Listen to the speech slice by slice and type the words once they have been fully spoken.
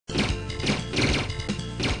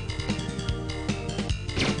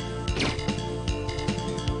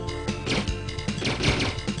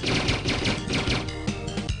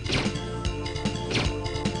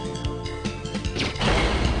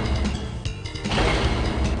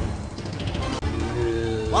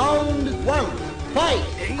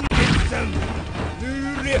fight!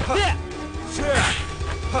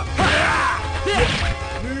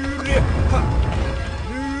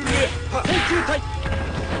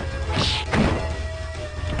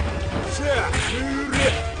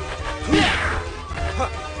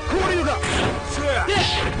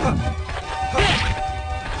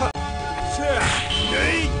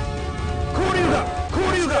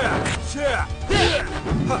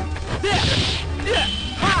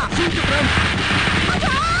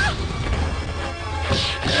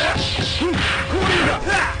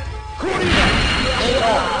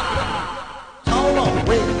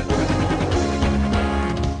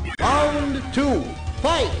 Round 2,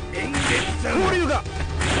 fight!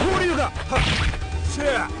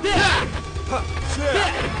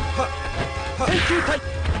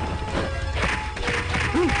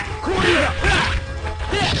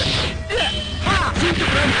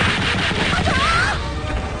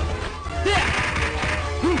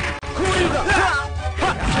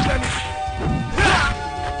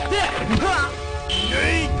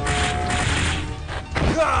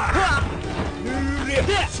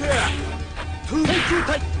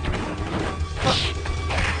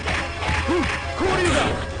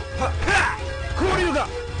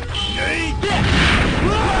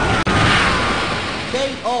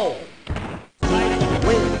 KO.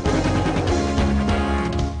 Win.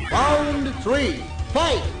 Round 3,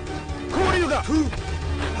 fight!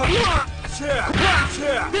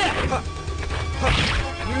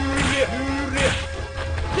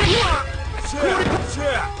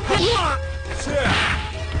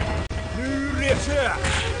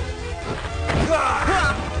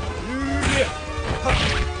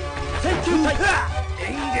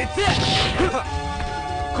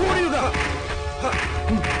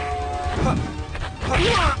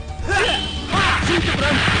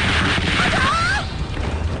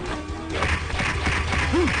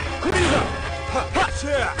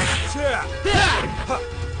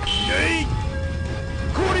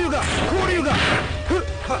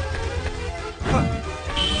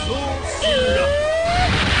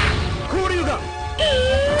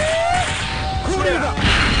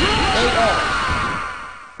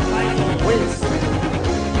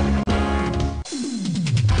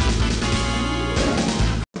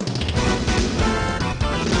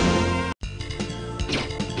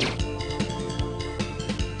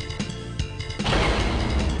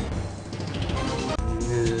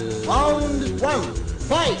 Round 1,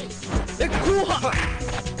 fight!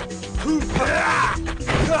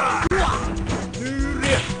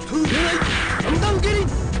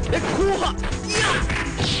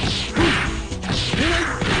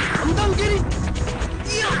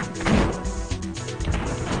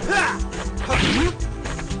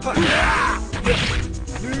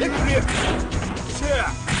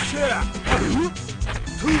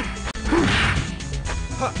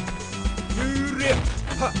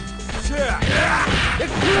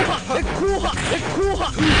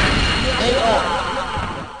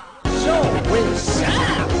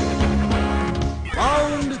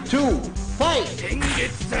 Round 2, fight!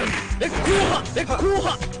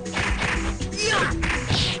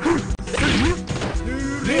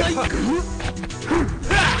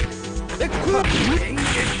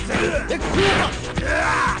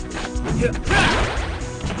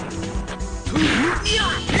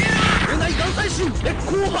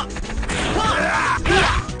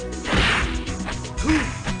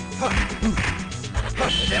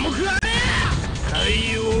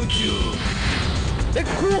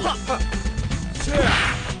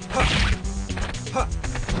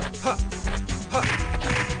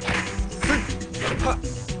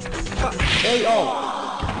 KO.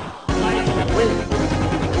 Win.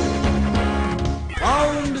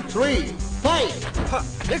 Round 3, fight!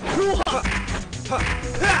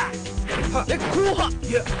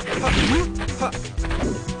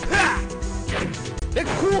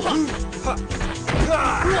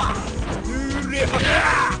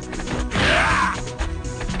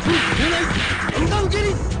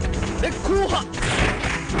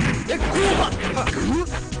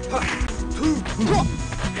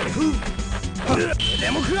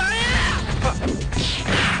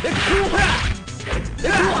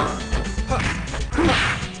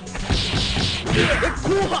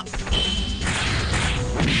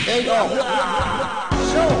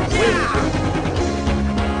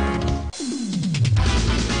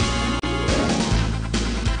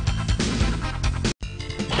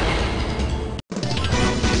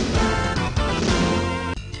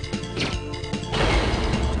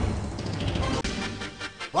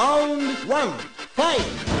 Round 1, fight!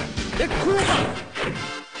 KO.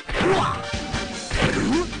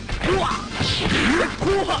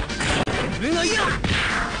 揺れない。で後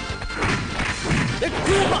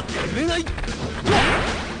半揺れない。疾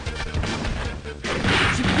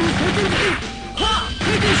風回転付近。はあ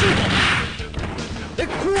回転シュート。で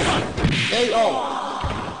後半 KO.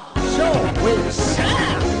 Show wins.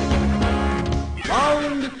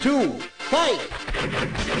 Round 2. Fight.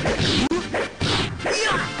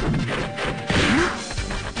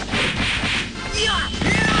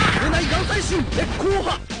 揺れない岩砕心で後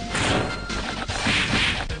半。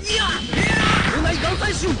揺れない岩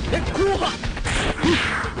砕心で後半。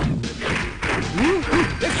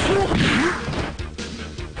で後半。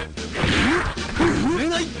揺れ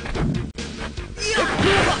ない。で後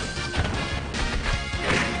半。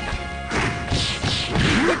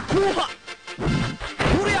で後半。こ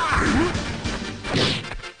りゃ。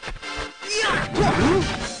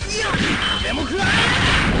でもくらえ。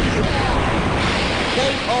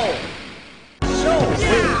KO. Show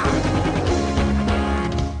wins.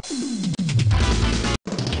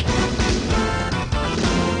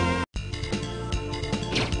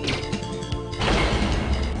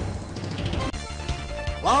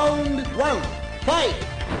 Round 1. Fight.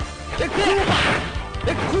 で後半。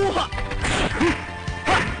で後半。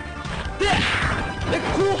で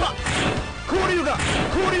後半。交流が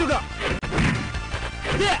交流が。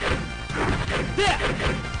で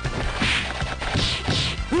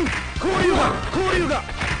交流が交流が。はっ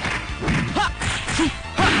は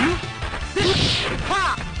っで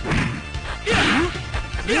はっいや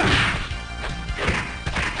いや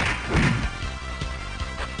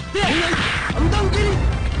で三段蹴り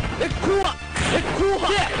で後半で後半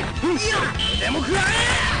でいやでも食らえ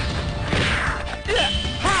で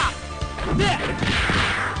はっではっ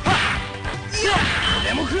いや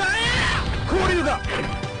でも食らえ交流が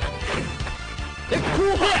で後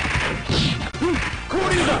半交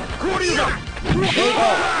流が交流が KO.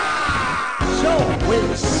 Show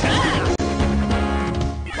wins.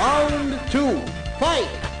 Round 2. Fight.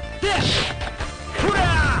 でほら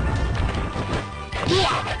うわ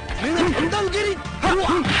二段蹴りうわ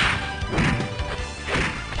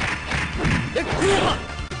で後半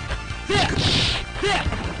で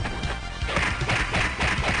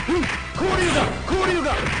交流が交流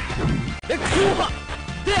がで後半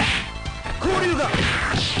で交流が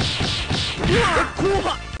で後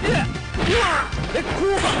半で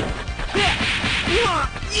後半でいや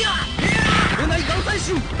揺れない岩砕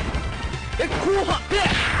心で後半で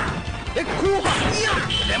後半いや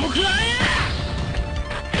でも食らえ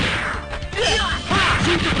いや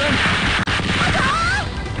シュートブラン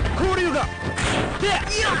交流がでい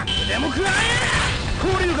やでも食らえ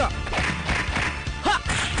交流がはっ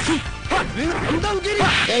はっ二段蹴り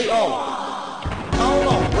KO.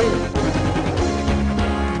 Solo wins.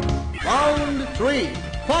 Round 3.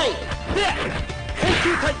 Fight. で返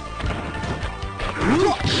球隊う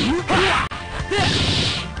わで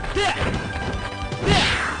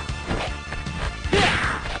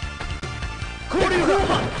交流がでは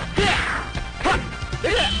っで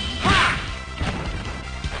は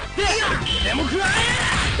っでも食らえ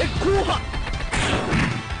で後半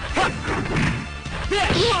はっでう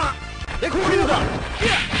わで交流が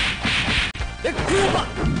で後半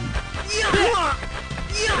で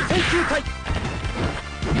返球隊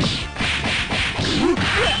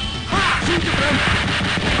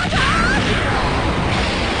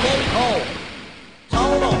KO.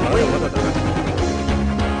 Solo wins.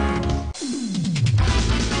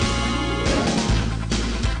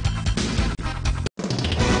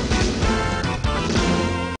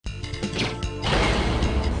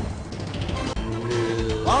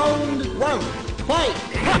 Round 1. Fight.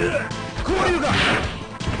 交流が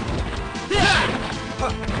で返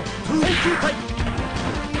球隊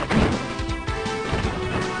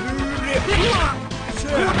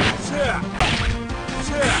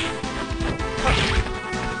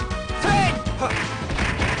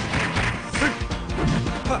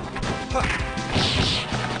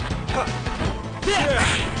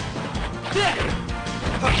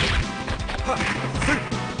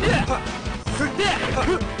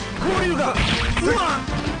交流が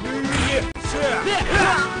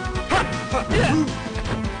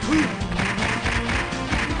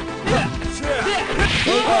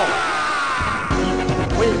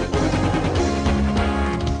Win.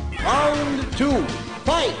 Round 2.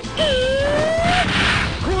 Fight.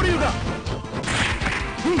 交流が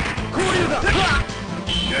交流が返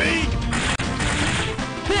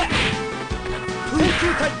球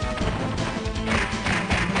隊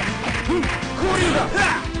交流が返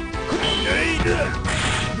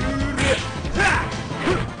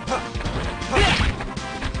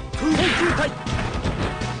球隊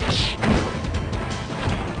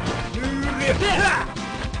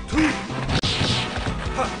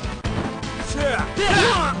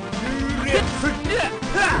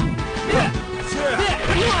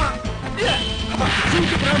KO.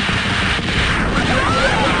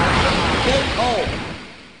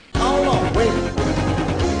 Total win.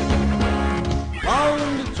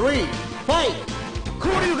 Round 3. Fight. 交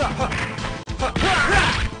流が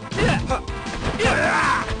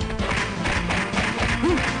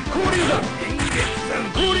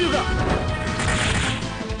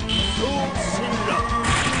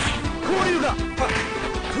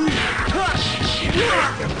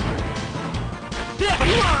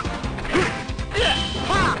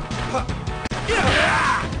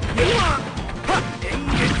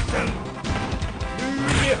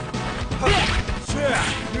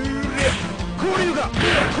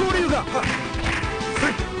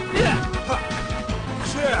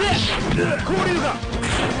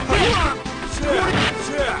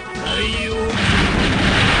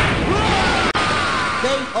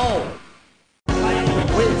KO.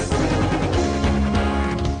 Wins.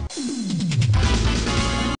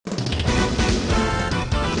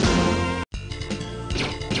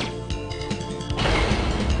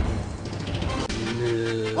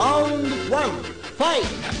 Round 1.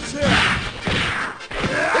 Fight.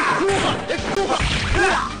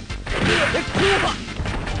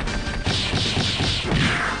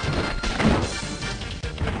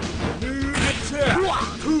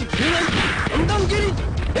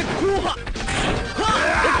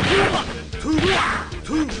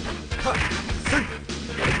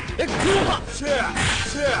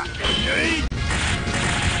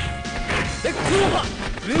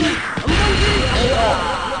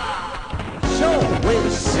 Show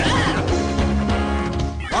wins.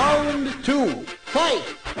 Round 2. Fight.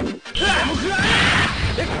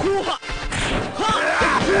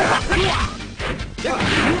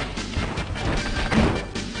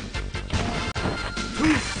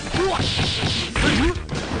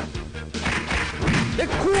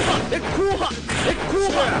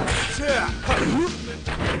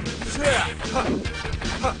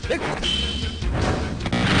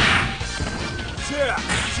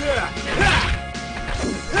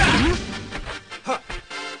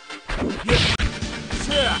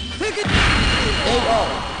 KO.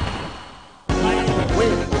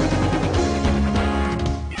 Win.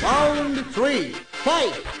 Round 3.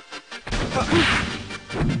 Fight.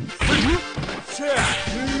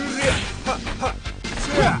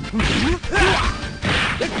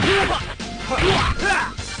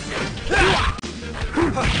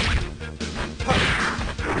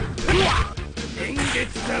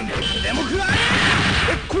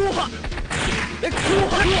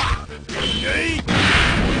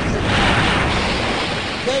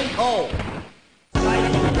 KO.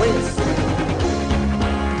 Wins.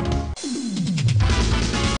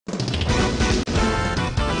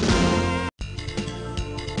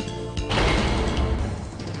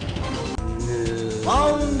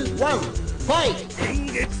 Round 1. Fight.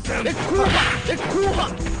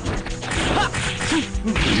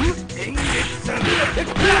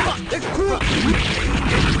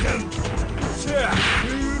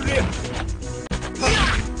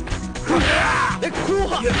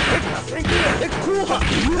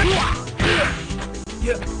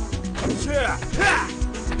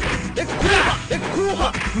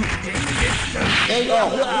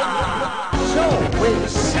 Show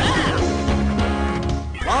wins.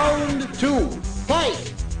 Round 2.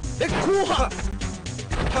 Fight.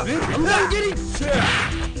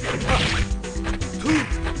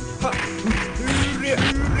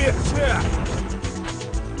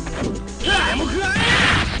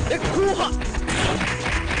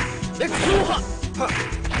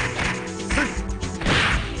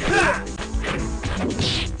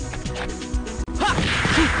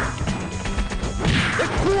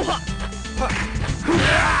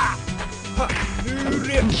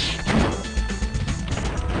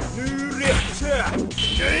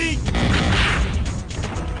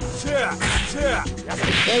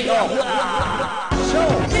 Show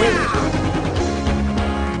wins.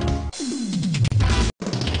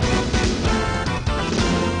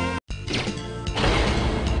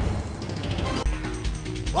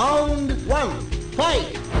 Round 1.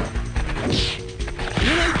 Fight.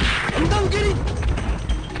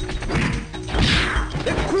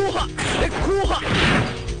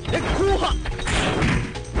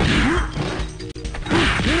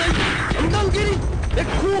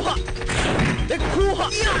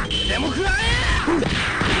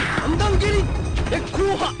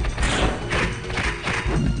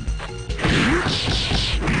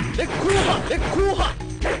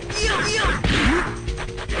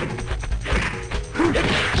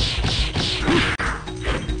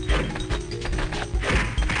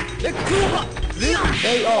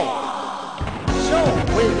 KO. Show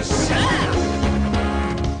wins.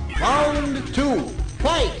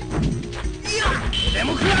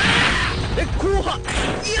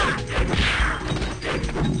 烈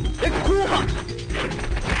光波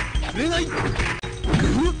触れない烈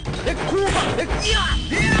光波触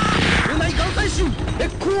れない岩砕心烈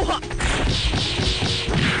光波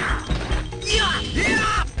触れ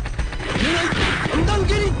ない三段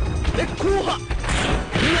蹴り烈光波触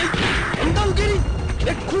れない三段蹴り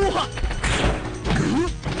烈光波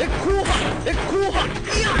烈光波烈光波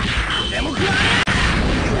でも食らえ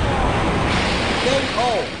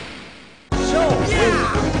KO. Show wins.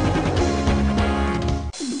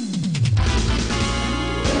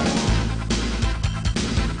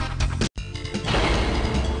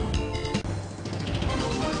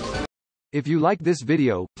 If you like this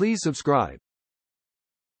video, please subscribe.